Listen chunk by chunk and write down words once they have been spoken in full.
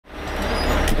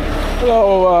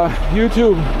Hello,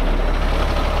 YouTube.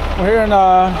 We're here in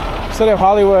the city of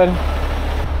Hollywood.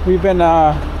 We've been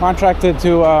contracted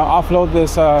to offload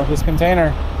this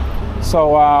container.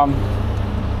 So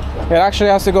it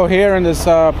actually has to go here in this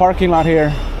parking lot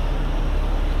here.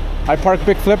 I parked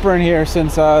Big Flipper in here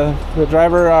since the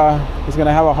driver is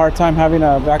gonna have a hard time having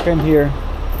a back end here.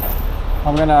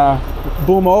 I'm gonna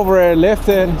boom over it, lift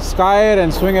it, sky it,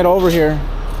 and swing it over here.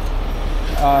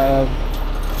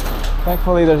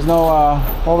 Thankfully there's no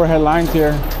overhead lines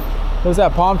here. There's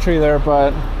that palm tree there,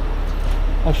 but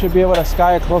I should be able to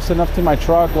sky it close enough to my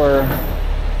truck where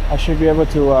I should be able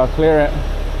to clear it.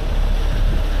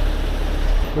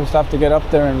 Just have to get up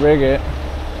there and rig it.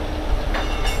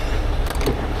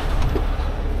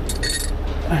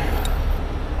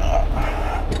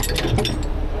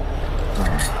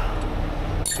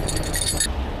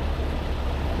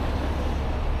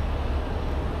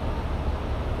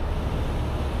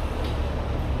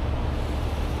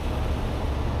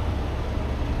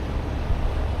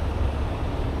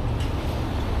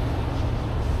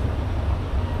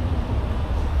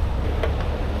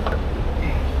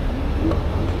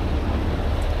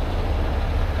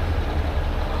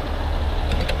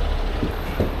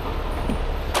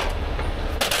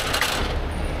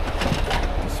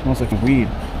 Smells like weed.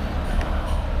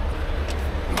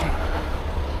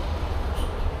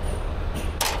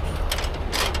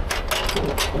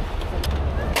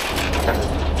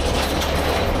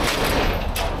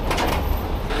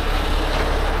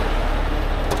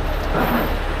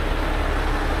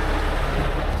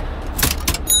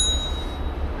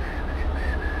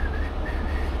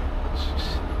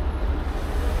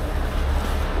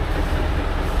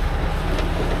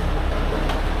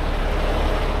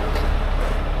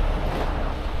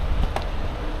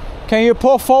 Can you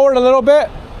pull forward a little bit?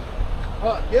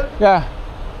 Yeah. Yeah.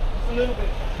 Just a little bit.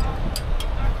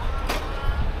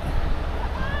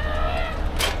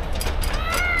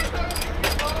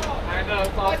 I know,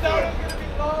 it's all short. I thought it was going to be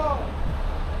long.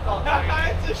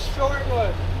 It's a short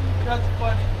one. That's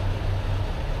funny.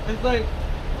 It's like...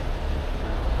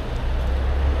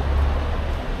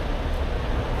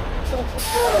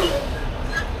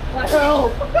 What the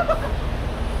hell?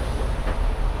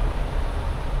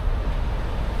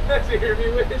 Did you hear me,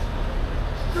 Wish?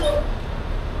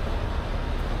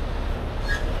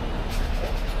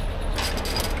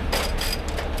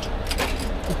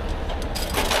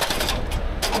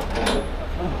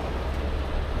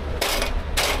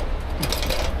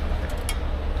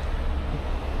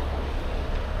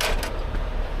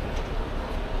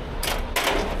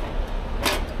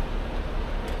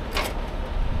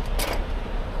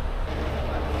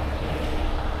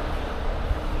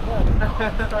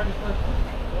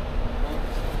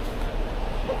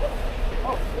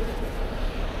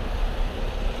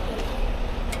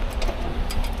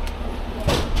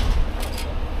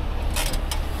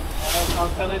 I'm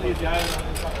telling you guys.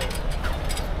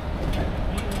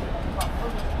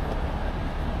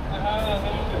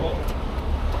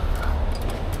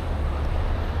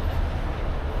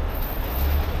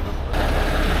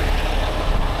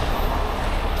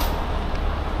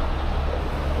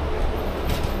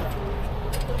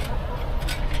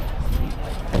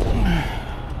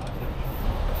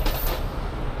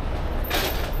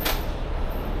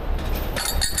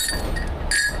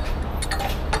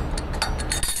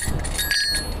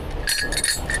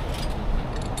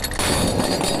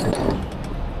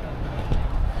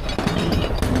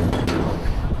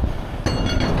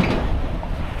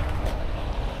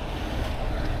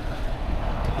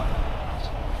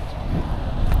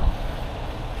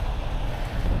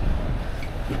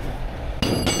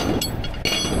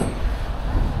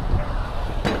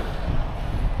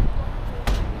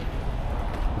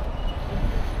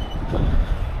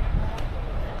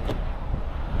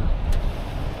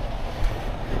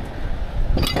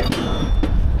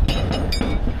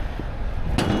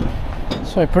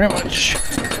 So I pretty much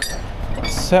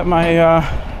set my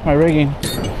my rigging.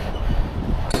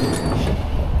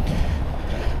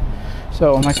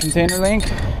 So my container link,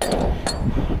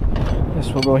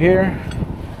 this will go here,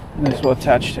 and this will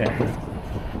attach there.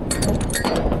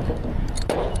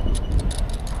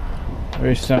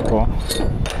 Very simple.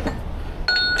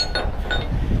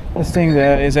 This thing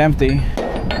is empty,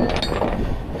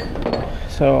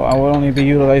 so I will only be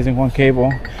utilizing one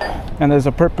cable, and there's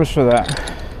a purpose for that.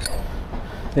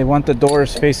 They want the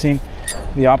doors facing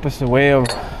the opposite way of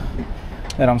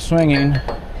that I'm swinging,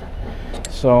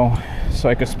 so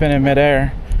I could spin in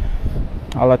midair.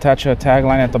 I'll attach a tag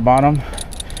line at the bottom.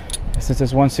 Since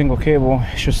it's one single cable,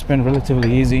 it should spin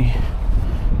relatively easy.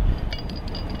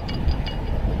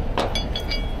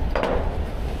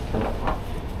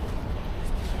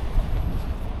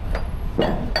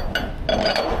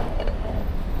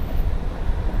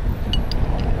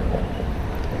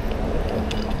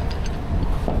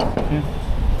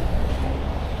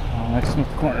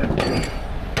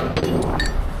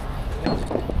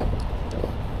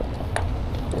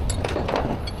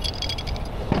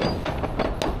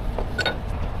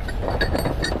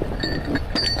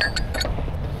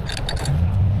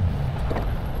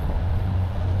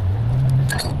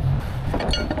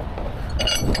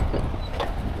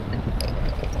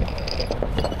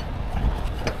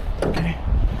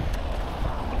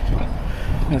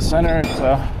 center is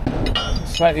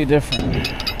slightly different.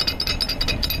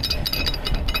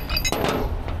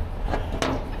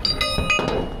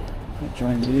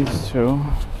 Join these two.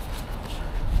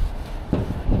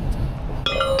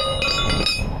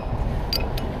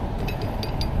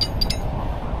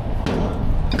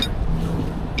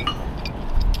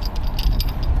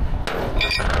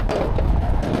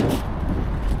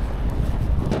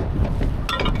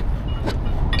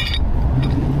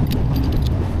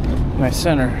 My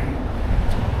center,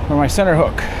 or my center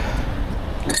hook.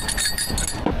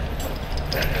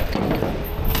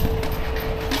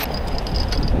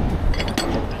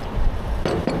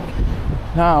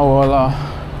 Now we'll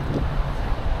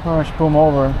pretty much boom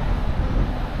over.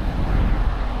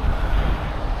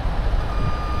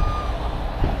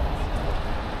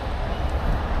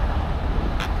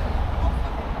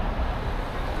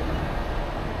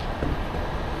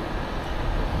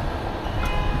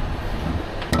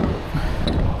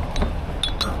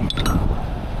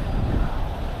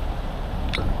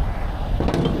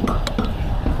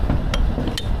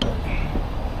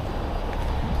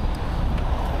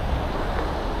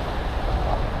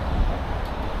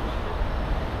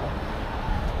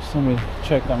 Let me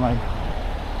check that my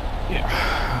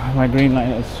green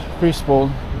line is pre-spooled.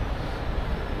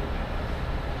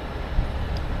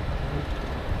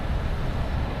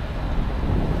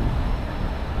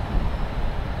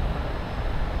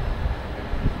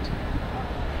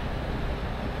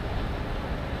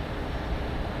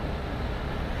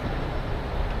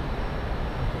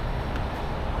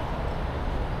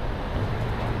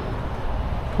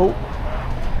 Cool.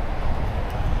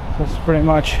 That's pretty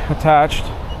much attached.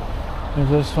 Here's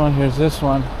this one, here's this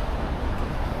one.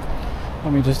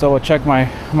 Let me just double check my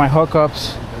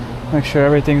hookups, make sure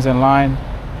everything's in line,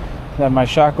 that my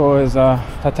shackle is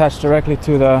attached directly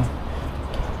to the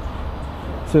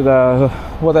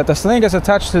well, that the sling is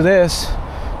attached to this,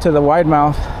 to the wide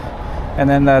mouth, and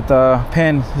then that the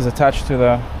pin is attached to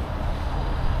the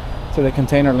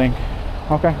container link.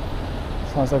 Okay,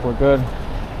 sounds like we're good.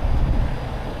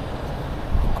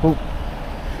 Cool.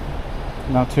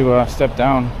 Now to step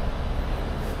down.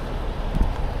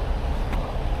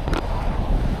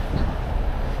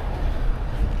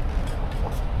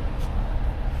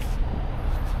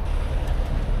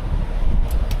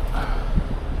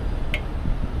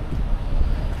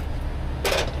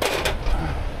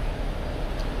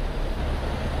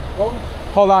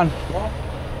 Hold on.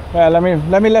 Yeah, let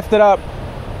me lift it up.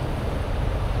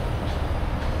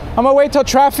 I'm gonna wait till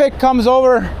traffic comes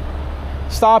over,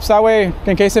 stops, that way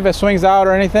in case if it swings out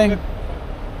or anything,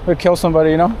 it'll kill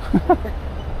somebody, you know?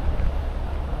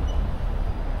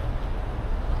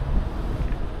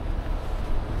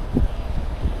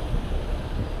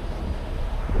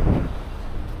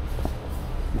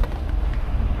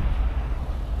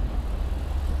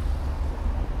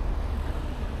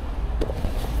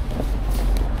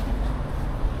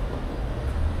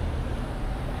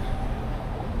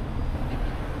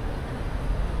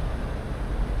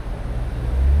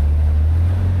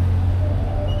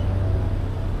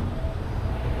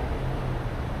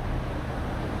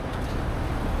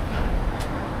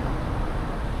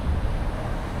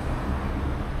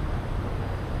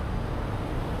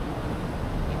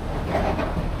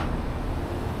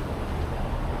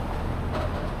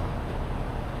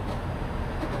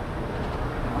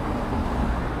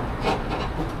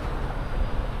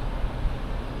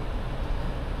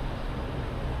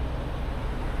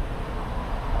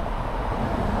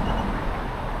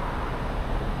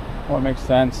 Well, it makes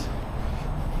sense.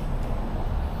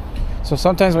 So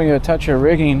sometimes when you attach your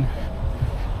rigging,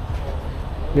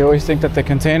 you always think that the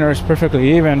container is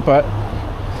perfectly even, but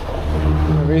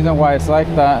the reason why it's like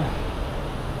that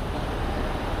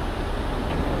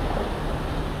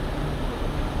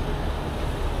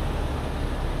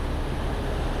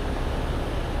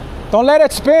don't let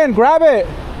it spin, grab it.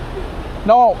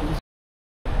 No.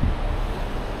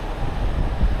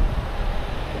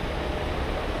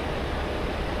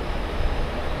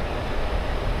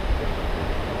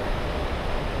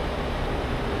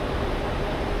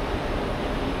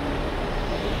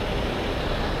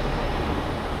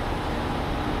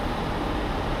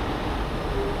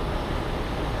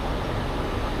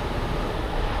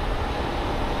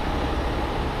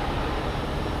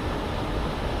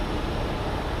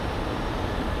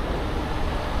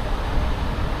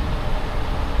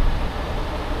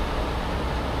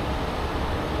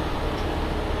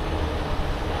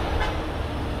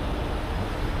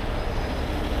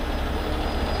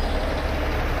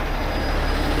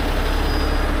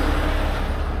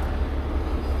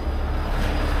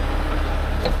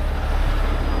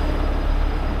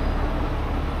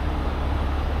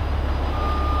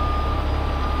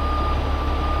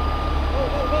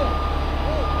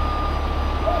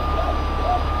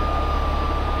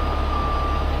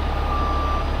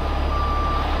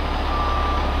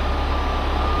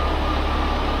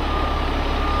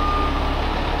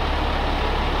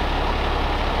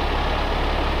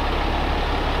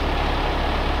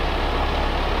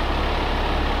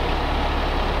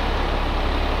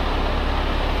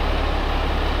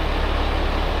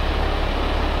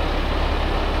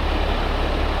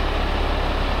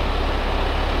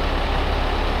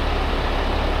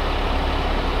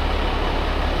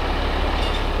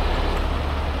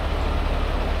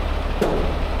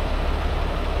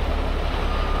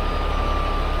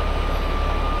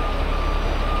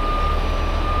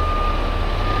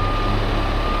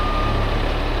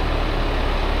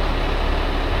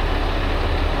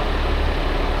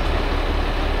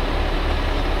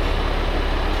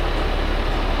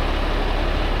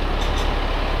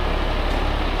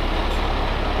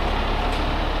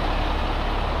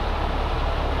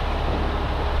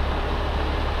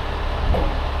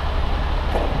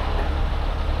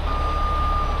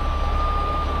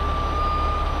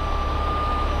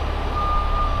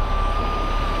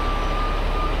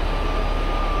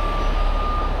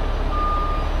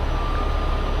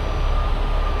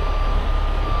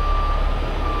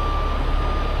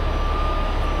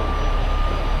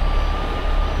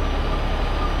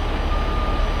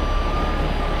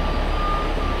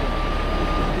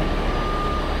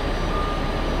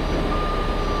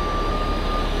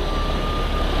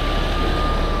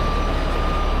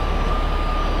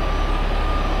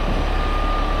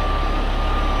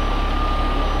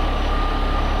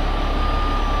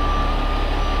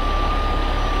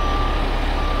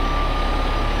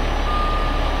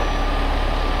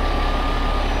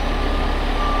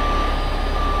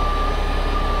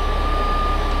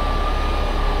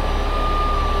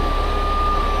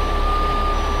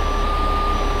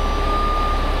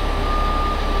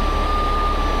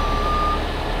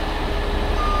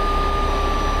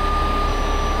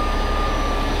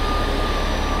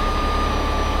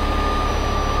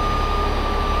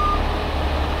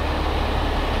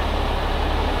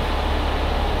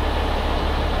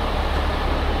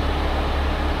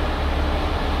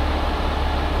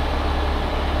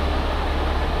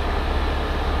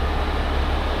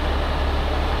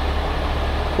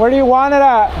 Where do you want it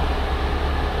at?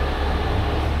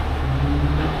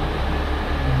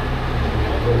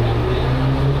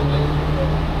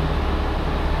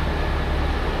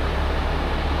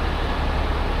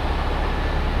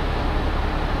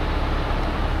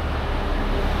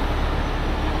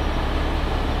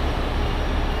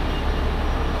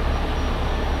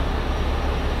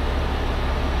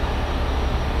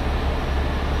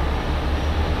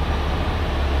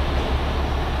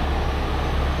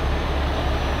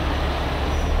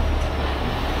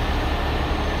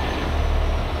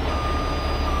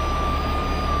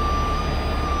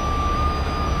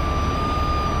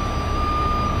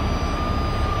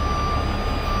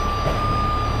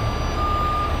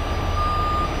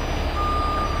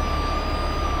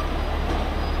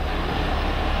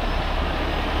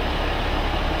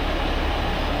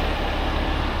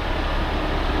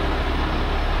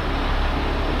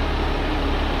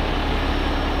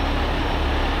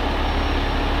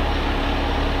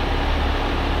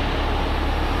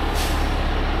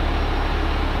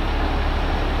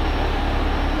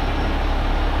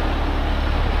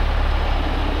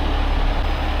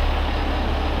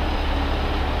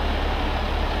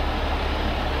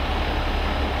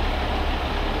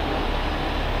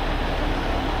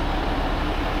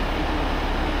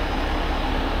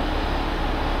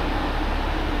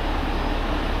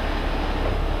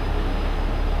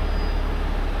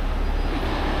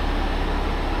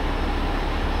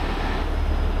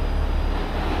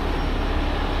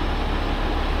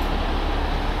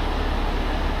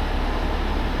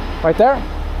 Right there? If you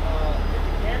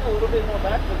can, a little bit more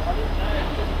back, but other than that,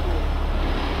 it's pretty cool.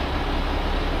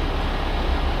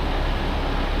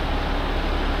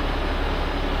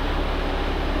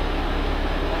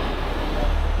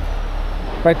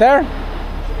 Right there?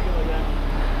 Should be good like that.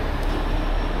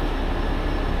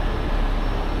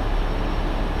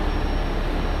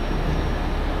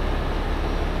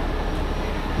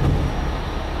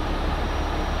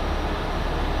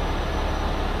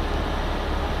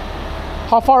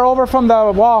 How far over from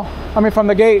the wall? I mean, from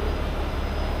the gate?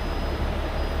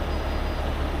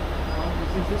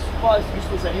 Since this spot is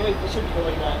useless anyway, it should be good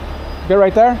like that. Get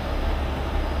right there?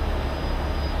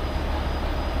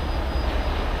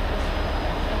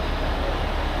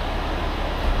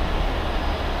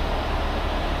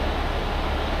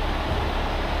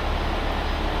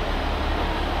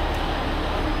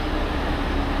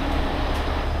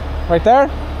 Right there?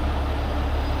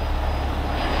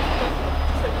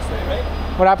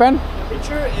 What happened? The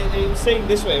picture, it was saying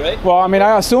this way, right? Well, I mean,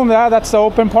 I assume that's the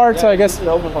open part, so I guess this is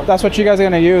the open part. that's what you guys are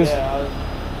gonna use.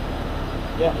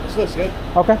 Yeah, this looks good.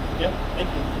 Okay. Yeah, thank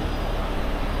you.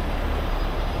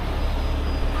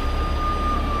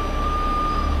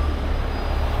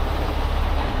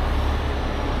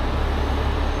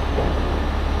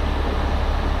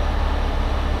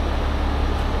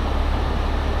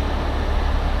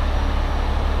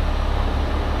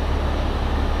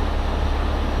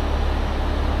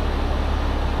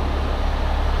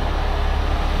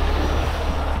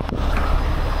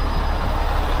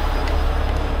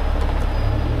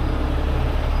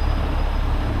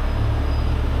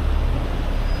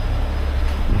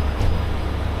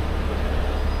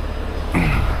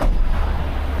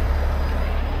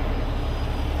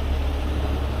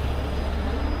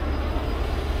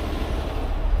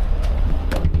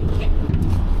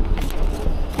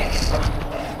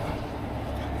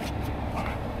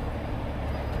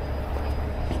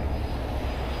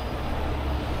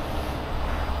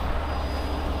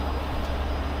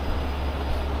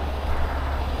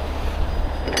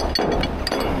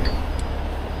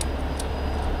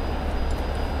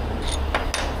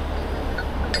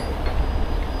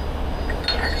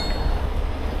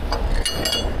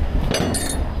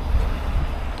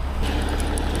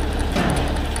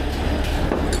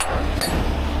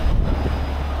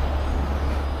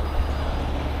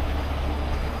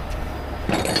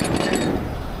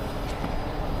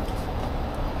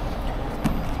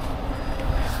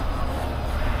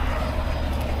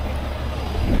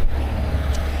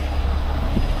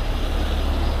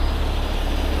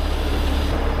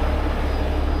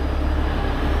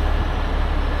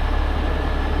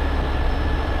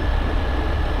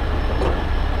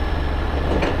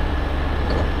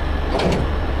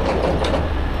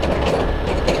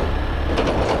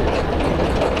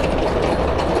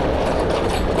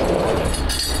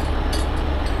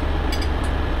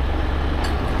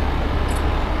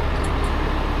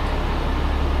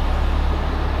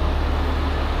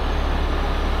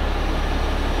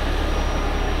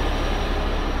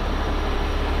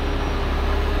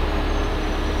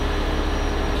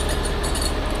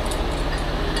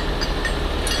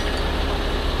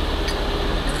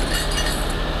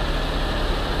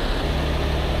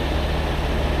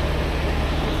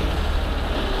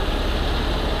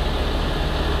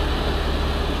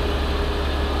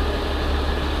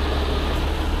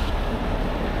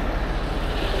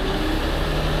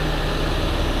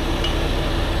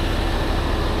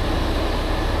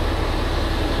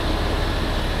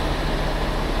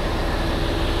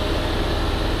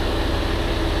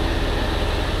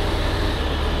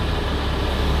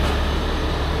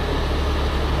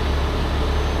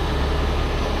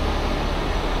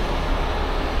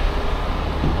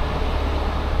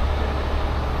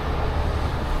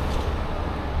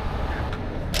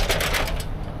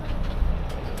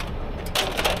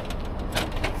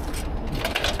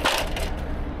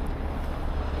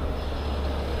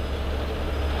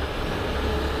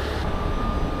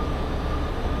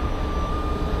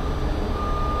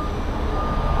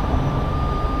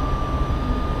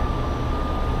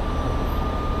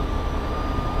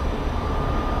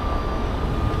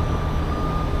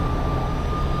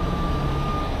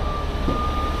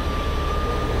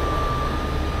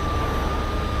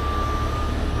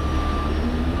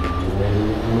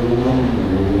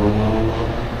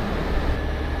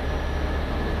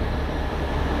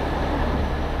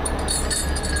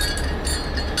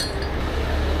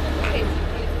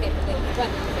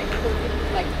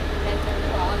 like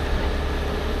enter cross.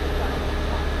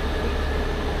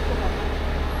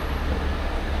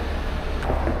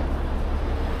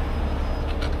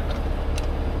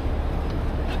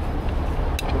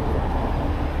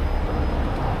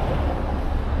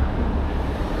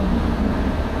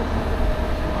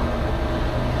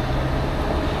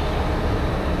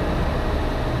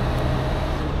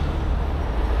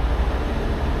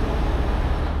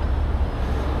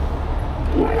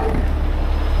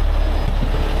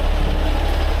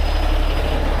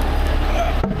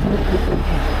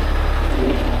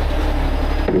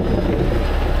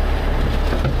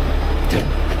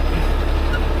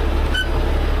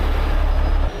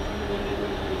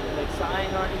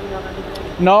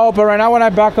 No, but right now when I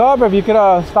back up, if you could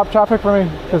stop traffic for me,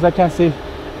 because I can't see.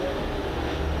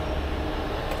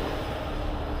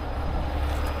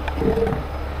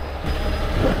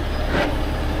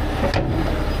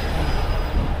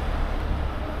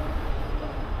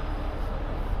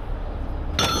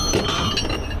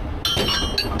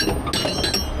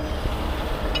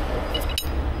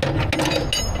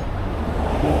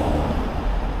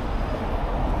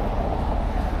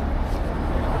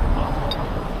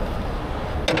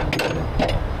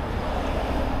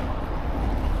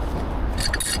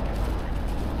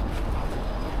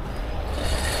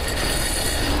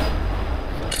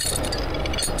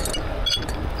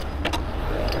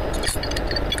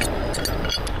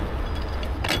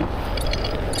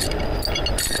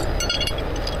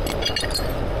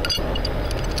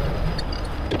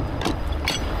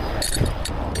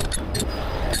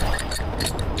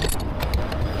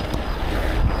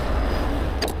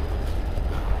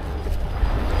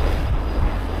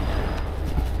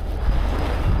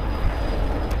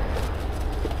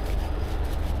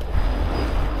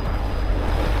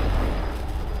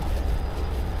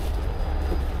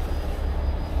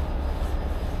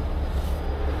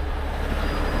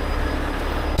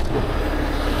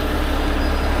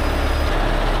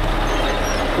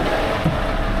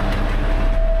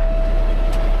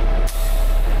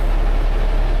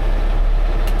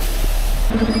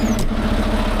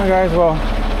 Hi guys, well,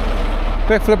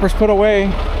 big flipper's put away.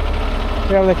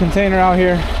 We have the container out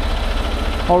here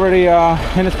already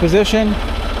in its position.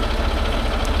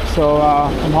 So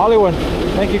from Hollywood,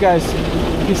 thank you guys.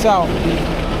 Peace out.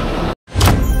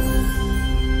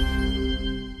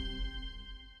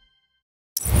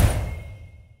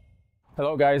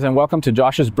 Hello guys, and welcome to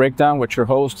Josh's Breakdown with your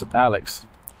host Alex.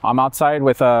 I'm outside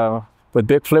with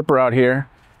Big Flipper out here,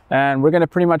 and we're going to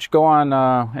pretty much go on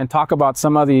and talk about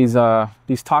some of these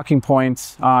talking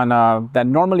points on that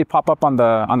normally pop up on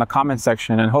the comment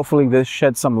section, and hopefully this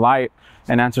sheds some light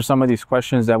and answer some of these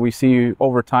questions that we see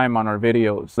over time on our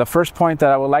videos. The first point that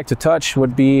I would like to touch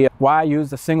would be why I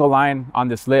use a single line on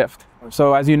this lift.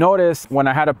 So as you notice, when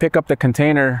I had to pick up the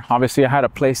container, obviously I had to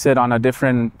place it on a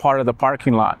different part of the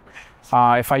parking lot.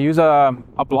 If I use a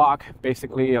block,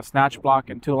 basically a snatch block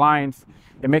and two lines,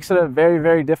 it makes it very,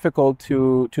 very difficult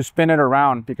to spin it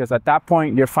around, because at that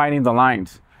point you're fighting the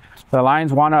lines. The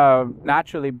lines want to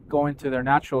naturally go into their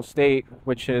natural state,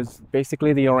 which is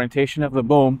basically the orientation of the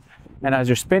boom. And as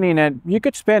you're spinning it, you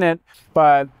could spin it,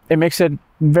 but it makes it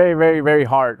very, very, very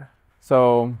hard.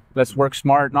 So let's work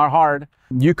smart, not hard.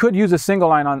 You could use a single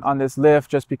line on this lift,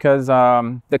 just because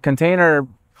the container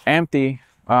empty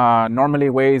normally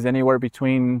weighs anywhere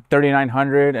between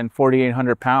 3,900 and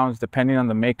 4,800 pounds, depending on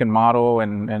the make and model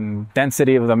and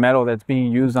density of the metal that's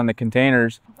being used on the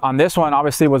containers. On this one,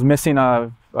 obviously, was missing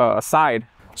a side.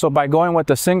 So by going with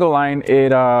the single line,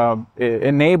 it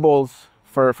enables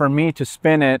for me to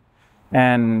spin it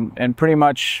and pretty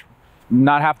much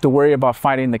not have to worry about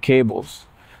fighting the cables.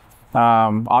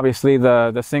 Obviously,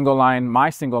 the single line, my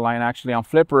single line actually on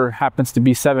Flipper, happens to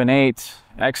be 7/8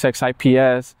 XX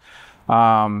IPS.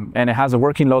 And it has a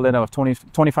working load limit of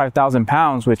 25,000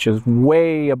 pounds, which is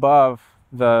way above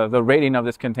the rating of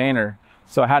this container.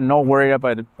 So I had no worry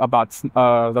about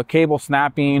the cable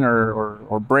snapping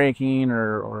or breaking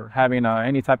or having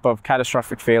any type of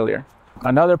catastrophic failure.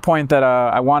 Another point that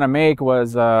I want to make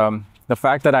was the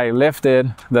fact that I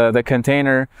lifted the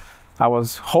container. I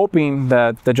was hoping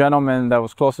that the gentleman that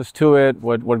was closest to it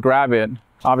would grab it.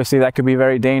 Obviously, that could be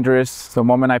very dangerous. The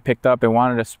moment I picked up, it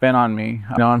wanted to spin on me.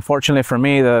 You know, unfortunately for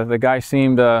me, the guy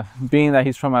seemed, being that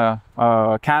he's from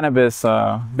a cannabis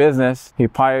business, he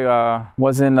probably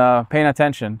wasn't paying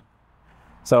attention.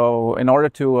 So in order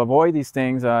to avoid these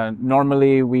things,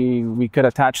 normally we could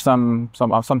attach some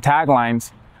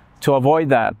taglines to avoid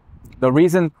that. The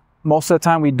reason most of the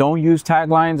time we don't use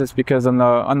taglines is because on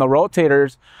the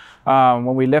rotators,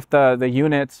 When we lift the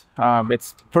unit,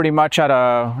 it's pretty much at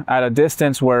a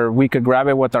distance where we could grab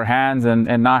it with our hands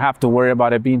and not have to worry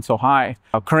about it being so high.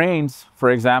 Cranes, for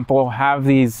example, have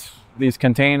these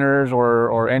containers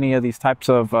or any of these types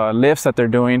of lifts that they're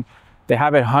doing. They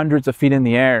have it hundreds of feet in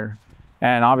the air,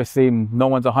 and obviously no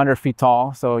one's 100 feet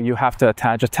tall, so you have to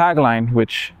attach a tagline,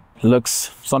 which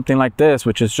looks something like this,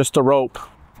 which is just a rope,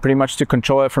 pretty much to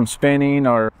control it from spinning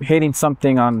or hitting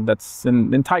something that's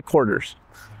in tight quarters.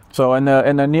 So in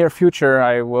the near future,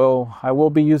 I will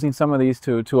be using some of these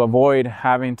to avoid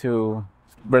having to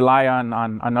rely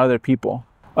on other people.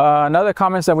 Another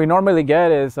comments that we normally get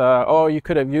is, oh, you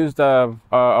could have used a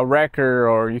wrecker,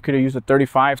 or you could have used a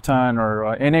 35-ton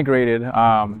or integrated,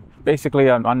 basically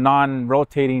a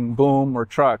non-rotating boom or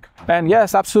truck. And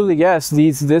yes, absolutely yes,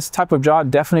 this type of job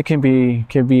definitely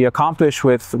can be accomplished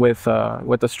with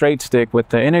a straight stick, with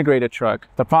the integrated truck.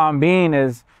 The problem being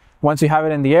is, once you have it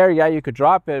in the air, yeah, you could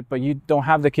drop it, but you don't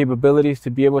have the capabilities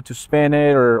to be able to spin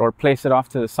it or place it off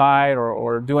to the side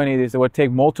or do any of these. It would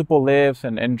take multiple lifts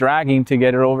and dragging to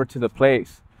get it over to the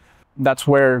place. That's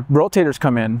where rotators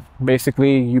come in.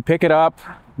 Basically, you pick it up,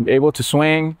 able to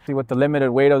swing with the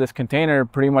limited weight of this container,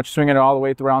 pretty much swing it all the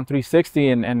way to around 360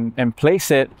 and place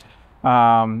it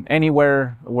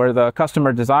anywhere where the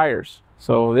customer desires.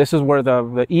 So this is where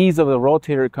the ease of the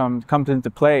rotator comes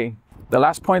into play. The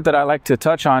last point that I like to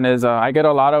touch on is I get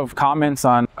a lot of comments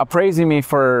on appraising me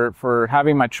for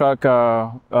having my truck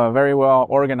very well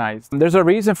organized. And there's a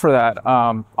reason for that.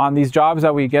 On these jobs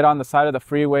that we get on the side of the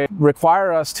freeway,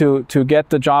 require us to get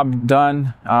the job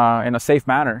done in a safe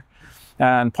manner.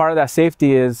 And part of that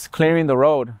safety is clearing the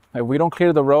road. If we don't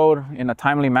clear the road in a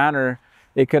timely manner,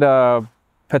 it could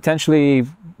potentially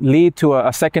lead to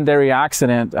a secondary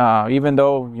accident, even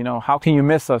though, you know, how can you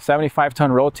miss a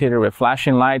 75-ton rotator with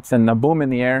flashing lights and a boom in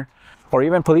the air? Or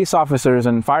even police officers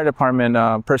and fire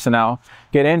department personnel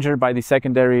get injured by these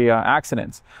secondary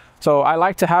accidents. So I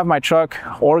like to have my truck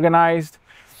organized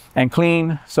and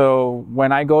clean, so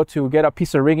when I go to get a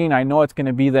piece of rigging, I know it's going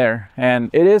to be there. And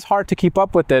it is hard to keep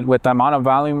up with it with the amount of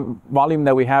volume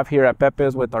that we have here at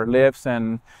Pepe's with our lifts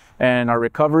and our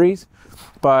recoveries.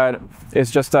 But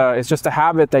it's just a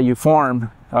habit that you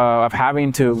form of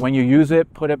having to, when you use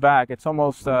it, put it back. It's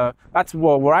almost that's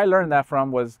where I learned that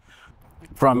was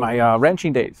from my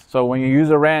wrenching days. So when you use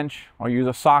a wrench or use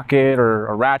a socket or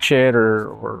a ratchet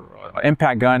or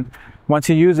impact gun, once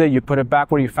you use it, you put it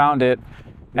back where you found it,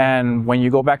 and when you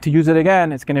go back to use it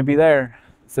again, it's going to be there.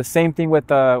 It's the same thing with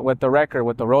the wrecker,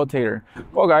 with the rotator.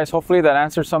 Well, guys, hopefully that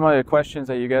answers some of the questions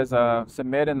that you guys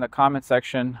submit in the comment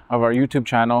section of our YouTube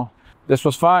channel. This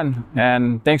was fun,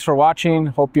 and thanks for watching.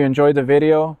 Hope you enjoyed the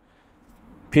video.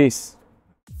 Peace.